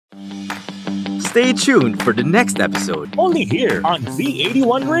Stay tuned for the next episode. Only here on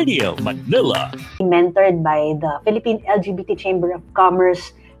V81 Radio, Manila. Mentored by the Philippine LGBT Chamber of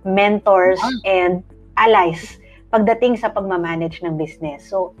Commerce, mentors, and allies pagdating sa pagmamanage ng business.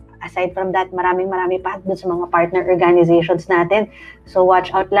 So, aside from that, marami pa doon sa mga partner organizations natin. So,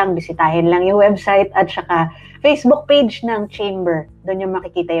 watch out lang, bisitahin lang yung website at saka Facebook page ng Chamber. Doon yung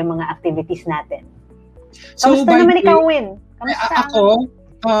makikita yung mga activities natin. So, kamusta naman ikaw, Win? Kamusta? Ako,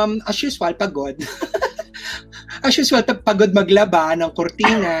 as usual, pagod. As usual, pagod maglaba ng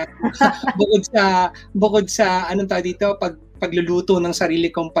kurtina. bukod sa anong tawag dito, pagluluto ng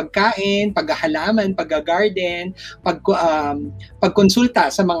sarili kong pagkain, paghahalaman, paggagarden, pagkonsulta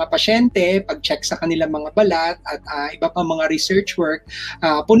sa mga pasyente, pag-check sa kanilang mga balat, at iba pa mga research work.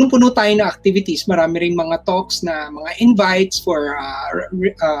 Punong-puno tayo ng activities. Marami ring mga talks na mga invites for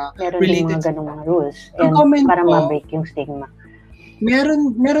Meron related. din mga ganung mga rules and para ma-break yung stigma.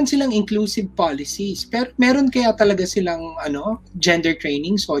 Meron silang inclusive policies, pero meron kaya talaga silang gender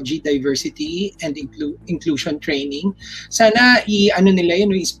training, SOGI, diversity and inclusion training. Sana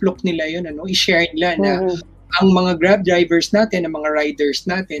i-splok nila yun, i-share nila na ang mga Grab drivers natin, ang mga riders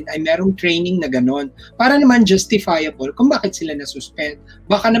natin ay merong training na ganon para naman justifiable kung bakit sila na-suspend.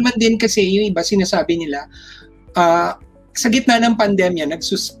 Baka naman din kasi yung iba sinasabi nila, sa gitna ng pandemya,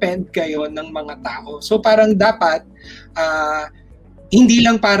 nag-suspend kayo ng mga tao. So parang dapat hindi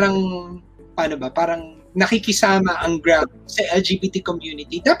lang parang nakikisama ang Grab sa LGBT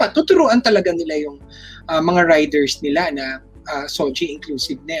community. Dapat tuturuan talaga nila yung mga riders nila na SOGI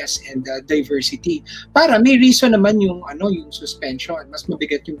inclusiveness and diversity. Para may reason naman yung suspension. Mas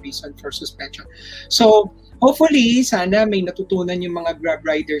mabigat yung reason for suspension. So, hopefully, sana may natutunan yung mga Grab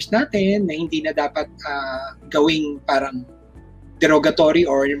riders natin na hindi na dapat gawing parang derogatory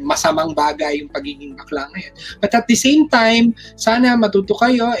or masamang bagay yung pagiging bakla ngayon. But at the same time, sana matuto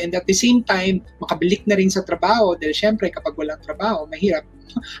kayo, and at the same time, makabalik na rin sa trabaho dahil syempre kapag walang trabaho, mahirap.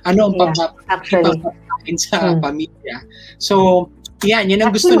 Ang pagpapakain sa pamilya. So, yan ang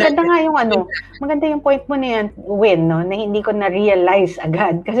gusto natin. Maganda yung point mo na yan, Win, no? Na hindi ko na-realize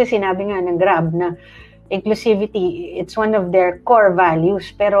agad. Kasi sinabi nga ng Grab na inclusivity, it's one of their core values.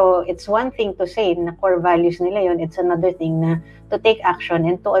 Pero it's one thing to say na core values nila yun. It's another thing na to take action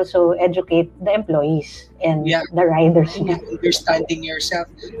and to also educate the employees and the riders. Understanding yourself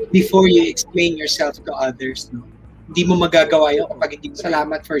before you explain yourself to others. No? Hindi mo magagawa yun kapag hindi.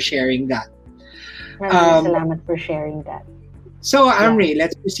 Salamat for sharing that. Salamat for sharing that. So, Amri,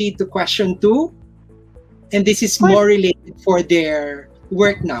 let's proceed to question 2. And this is more related for their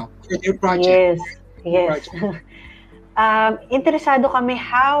work now, for their project. Yes. Interesado kami,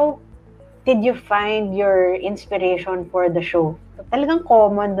 how did you find your inspiration for the show? Talagang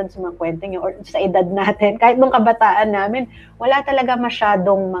common dun sa mga kwento nyo or sa edad natin. Kahit nung kabataan namin, wala talaga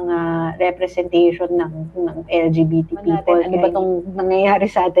masyadong mga representation ng LGBT people. Ano ba itong nangyayari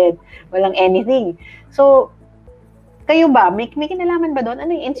sa atin? Walang anything. So, kayo ba? May kinalaman ba doon? Ano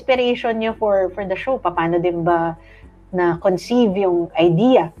yung inspiration nyo for the show? Paano din ba na-conceive yung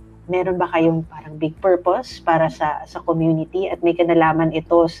idea? Meron ba kayong parang big purpose para sa community at may kinalaman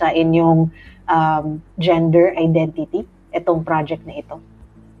ito sa inyong gender identity, itong project na ito?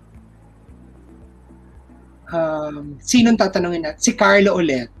 Sinong tatanungin natin? Si Carlo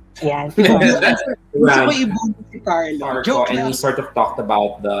ulit. Yan. Gusto ko ibunod si Carlo. And we sort of talked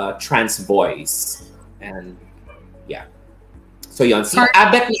about the trans voice. And so yun. Si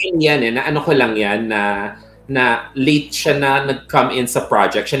Abet ni yan na ano ko lang yan na late siya na nag-come in sa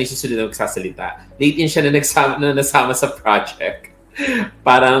project. Siya na susunod na magsasalita. Late in siya na nasama sa project.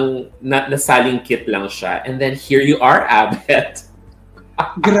 Parang nasaling kit lang siya. And then here you are, Abet.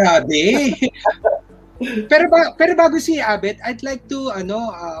 Grabe! pero bago si Abet, I'd like to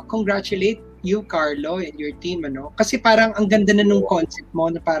congratulate you, Carlo, and your team. Kasi parang ang ganda na nung concept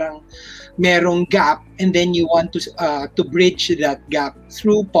mo na parang merong gap and then you want to bridge that gap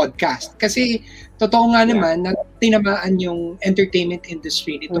through podcast. Kasi totoo nga naman na tinamaan yung entertainment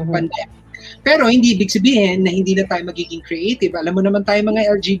industry nitong pandemic. Pero hindi ibig sabihin na hindi na tayo magiging creative. Alam mo naman tayo mga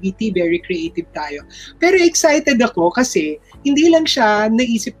LGBT, very creative tayo. Pero excited ako kasi hindi lang siya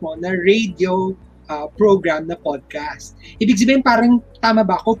naisip mo na radio program na podcast. Ibig sabihin parang, tama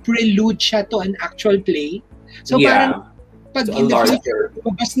ba ako, prelude siya to an actual play. So parang pag in the future,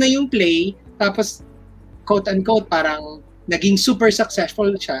 mabas na yung play, tapos quote-unquote parang naging super successful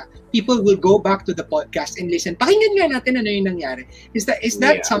siya, people will go back to the podcast and listen. Pakinggan nga natin ano yung nangyari. Is that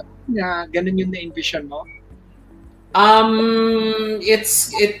something na ganun yung na-envision mo?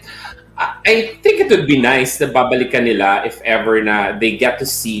 I think it would be nice na babalikan nila if ever na they get to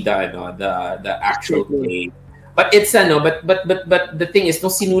see the actual play. But it's but the thing is,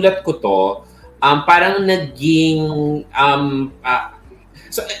 nung sinulat ko to, parang naging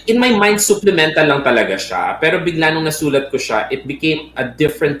so in my mind supplemental lang talaga siya, pero bigla nung nasulat ko siya, it became a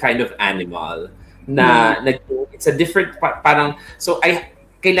different kind of animal na it's a different parang so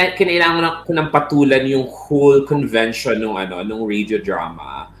kailangan ko ng patulan yung whole convention nung radio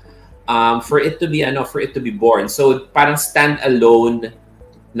drama for it to be born. So parang stand alone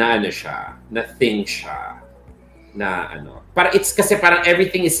na siya, na thing siya, na Para it's kasi parang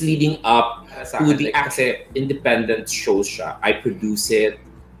everything is leading up to the kasi independent shows siya. I produce it.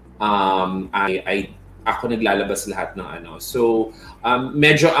 Ako naglalabas lahat ng So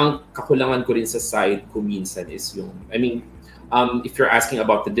medyo ang kakulangan ko rin sa side ko minsan is yung if you're asking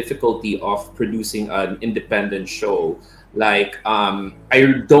about the difficulty of producing an independent show, like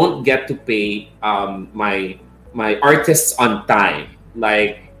I don't get to pay my artists on time.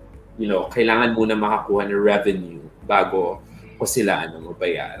 Like, kailangan muna makakuha ng revenue bago ko sila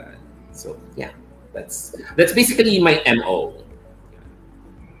mabayaran. So, yeah. That's basically my MO.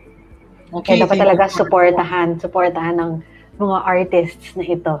 Okay, dapat talaga supportahan ng mga artists na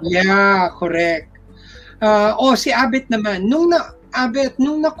ito. Yeah, correct. Si Abet naman, nung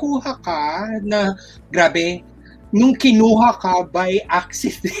nakuha ka na, grabe, nung kinuha ka by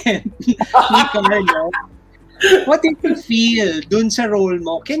accident ni Carlo, what did you feel dun sa role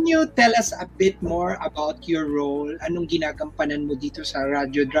mo? Can you tell us a bit more about your role? Anong ginagampanan mo dito sa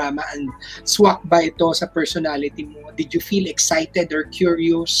radio drama, and swak ba ito sa personality mo? Did you feel excited or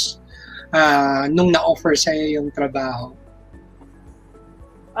curious nung na-offer sa'yo yung trabaho?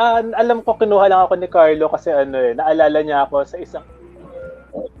 Alam ko kinuha lang ako ni Carlo kasi naalala niya ako sa isang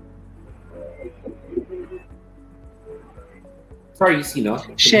Sorry, sino?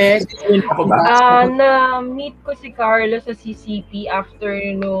 Check. Ako ba? Na-meet ko si Carlo sa CCP after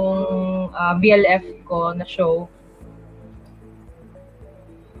nung BLF ko na show.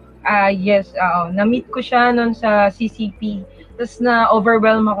 Yes, na-meet ko siya noon sa CCP. Tapos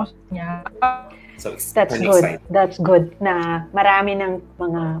na-overwhelm ako sa niya. So That's good na marami ng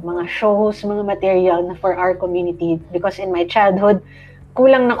mga shows, mga material na for our community, because in my childhood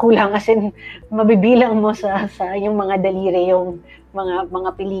kulang as in mabibilang mo sa yung mga daliri yung mga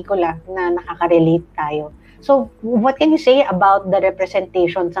pelikula na nakaka-relate tayo. So what can you say about the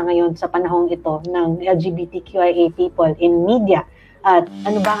representation sa ngayon sa panahong ito ng LGBTQIA people in media? At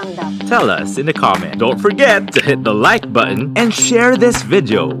ano ba ang dapat? Tell us in the comment. Don't forget to hit the like button and share this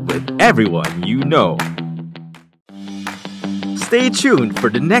video with everyone you know. Stay tuned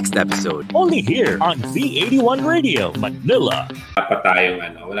for the next episode. Only here on V81 Radio, Manila. Wala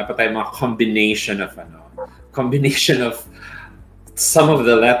pa tayong mga combination of some of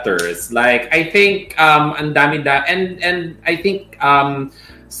the letters. Like, I think ang dami and I think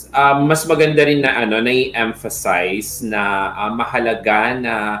mas maganda rin na na-emphasize na mahalaga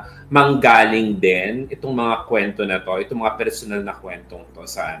na manggaling din itong mga kwento na to, itong mga personal na kwentong to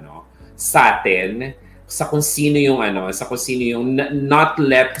sa atin, sa kung sino yung not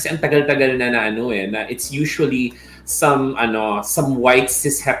let, kasi ang tagal-tagal na it's usually some white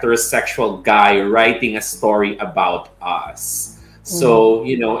cis heterosexual guy writing a story about us. So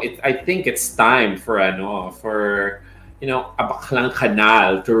I think it's time for a baklang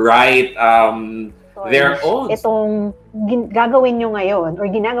kanal to write their own. Itong gagawin nyo ngayon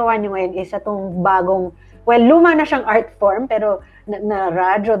or ginagawa nyo ngayon is itong bagong, luma na siyang art form, pero na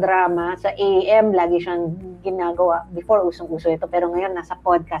radyo drama sa AM lagi siyang ginagawa. Before usong-uso ito, pero ngayon nasa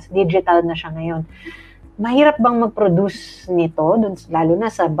podcast, digital na siya ngayon. Mahirap bang mag-produce nito, lalo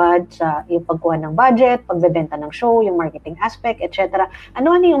na sa yung pagkuha ng budget, pagbebenta ng show, yung marketing aspect, etc.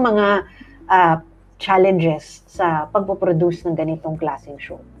 Ano yung mga challenges sa pagpo-produce ng ganitong klaseng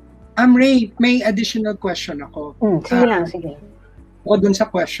show? Ray, may additional question ako. Sige. O dun sa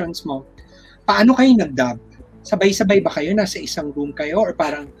questions mo, paano kayo nag-dub? Sabay-sabay ba kayo? Nasa isang room kayo? Or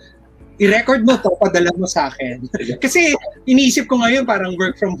parang i-record mo to, padala mo sa akin? Kasi iniisip ko ngayon parang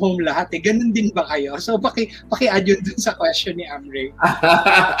work from home lahat. Ganun din ba kayo? So paki-add yun dun sa question ni Ray.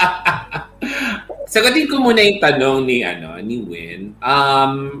 Sagutin ko muna yung tanong ni Win.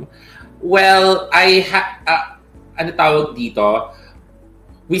 Well, ano tawag dito?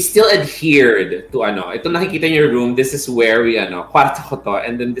 We still adhered to ito nakikita niyo yung room, this is where we kwarto ko to,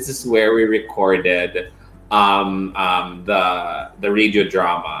 and then this is where we recorded the radio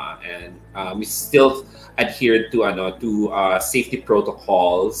drama, and we still adhered to safety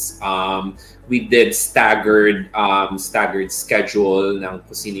protocols. We did staggered schedule ng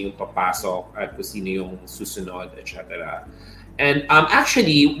kung sino yung papasok at kung sino yung susunod, etc. And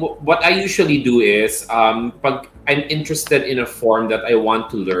actually, what I usually do is, pag I'm interested in a form that I want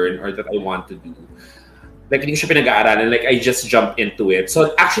to learn or that I want to do, Like, hindi ko siya pinag-aaralan. Like, I just jumped into it.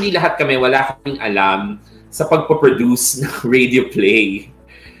 So, actually, lahat kami, wala kaming alam sa pagpo-produce ng radio play.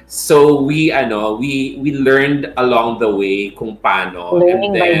 So, we learned along the way kung paano.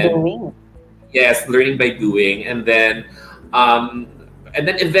 Learning by doing. Yes, learning by doing. And then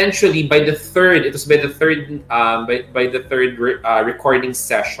eventually, by the third recording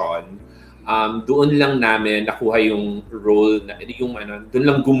session, doon lang namin nakuha yung role, doon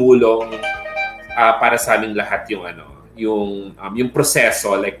lang gumulong para sa aming lahat yung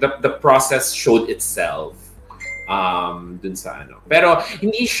proseso, like the process showed itself dun sa Pero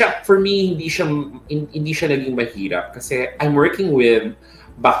hindi siya naging mahirap kasi I'm working with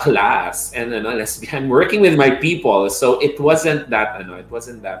baklas and lesbian. I'm working with my people, so it wasn't that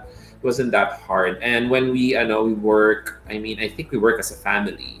hard. And when we work, I think we work as a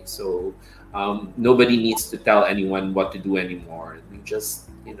family, so nobody needs to tell anyone what to do anymore. We just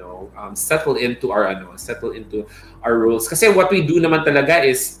settle into our roles. Kasi what we do naman talaga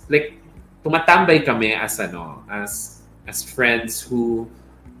is like tumatambay kami as friends who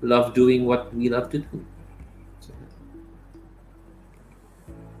love doing what we love to do.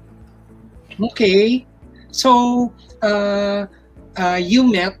 Okay. So, you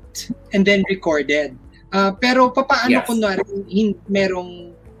met and then recorded. Pero papaano kunwari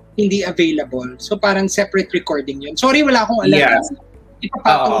merong hindi available? So parang separate recording yun. Sorry, wala akong alam. Yes.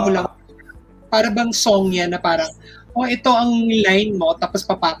 Ipapatong mo lang. Para bang song yan na parang, ito ang line mo, tapos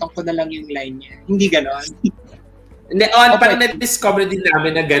papatong ko na lang yung line niya. Hindi ganon. Parang na-discover din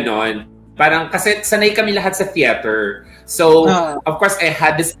namin na ganon. Parang kasi sanay kami lahat sa theater. So, of course, I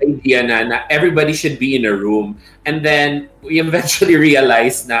had this idea na everybody should be in a room. And then, we eventually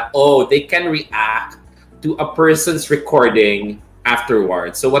realized na, they can react to a person's recording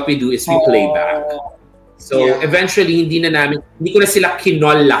afterwards. So, what we do is we play back. So, eventually, hindi ko na sila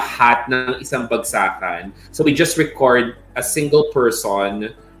kinol lahat ng isang bagsakan. So, we just record a single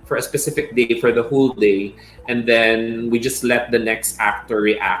person for a specific day, for the whole day. And then, we just let the next actor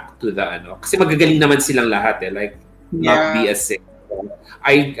react to the Kasi magagaling naman silang lahat like, not be as sick.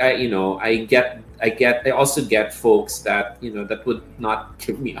 I also get folks that, that would not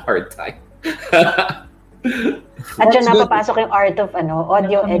give me a hard time. At yun, napapasok yung art of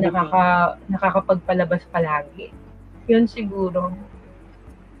audio editing. Nakakapagpalabas palagi. Yun siguro.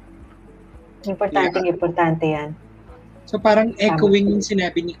 Importante yan. So parang echoing yung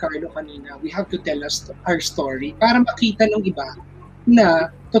sinabi ni Carlo kanina, we have to tell us our story para makita ng iba na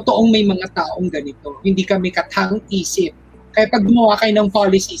totoong may mga taong ganito. Hindi kami katang-isip. Kaya pag gumawa kayo ng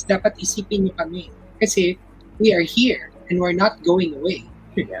policies, dapat isipin niyo kami. Kasi we are here and we're not going away.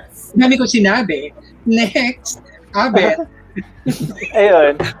 Yes. Dami ko sinabi. Next, Abet.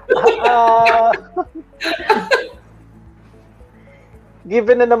 Ayun.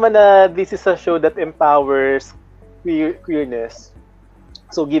 Given na naman na this is a show that empowers queerness,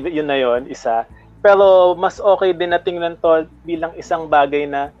 so give it yun na yun, isa. Pero mas okay din na tingnan to bilang isang bagay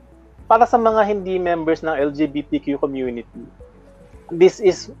na para sa mga hindi members ng LGBTQ community. This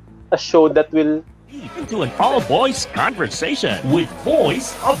is a show that will into an all-boys conversation with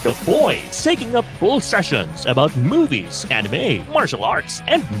Voice of the Boys, taking up full sessions about movies, anime, martial arts,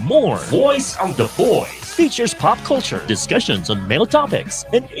 and more. Voice of the Boys features pop culture, discussions on male topics,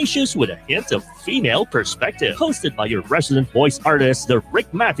 and issues with a hint of female perspective. Hosted by your resident voice artist, the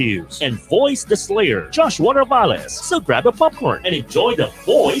Rick Matthews, and Voice the Slayer, Joshua Ravales. So grab a popcorn and enjoy the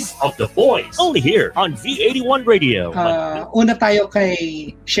Voice of the Boys. Only here on V81 Radio. Una tayo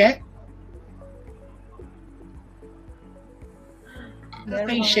kay She.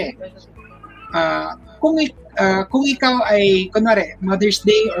 Kay She. Kung ikaw ay, kunwari, Mother's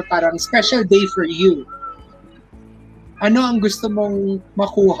Day or parang special day for you, ano ang gusto mong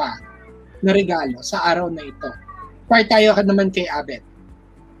makuha na regalo sa araw na ito? Part tayo ka naman kay Abet.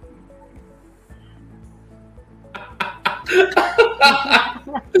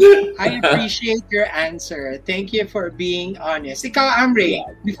 I appreciate your answer. Thank you for being honest. Ikaw, Amre,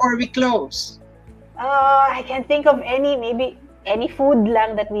 before we close. I can't think of maybe any food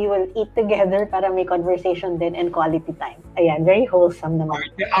lang that we will eat together para may conversation din and quality time. Ayan, very wholesome naman.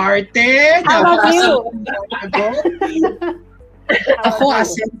 Arte! How about you? Ako,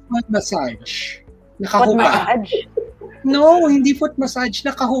 foot massage. Nakahubad. Foot massage? No, hindi foot massage.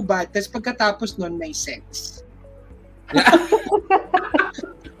 Nakahubad. Tapos pagkatapos nun, may sex.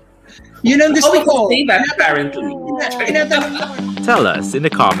 Yun ang gusto ko. Say that apparently. Tell us in the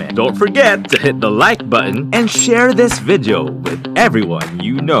comment. Don't forget to hit the like button and share this video with everyone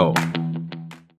you know.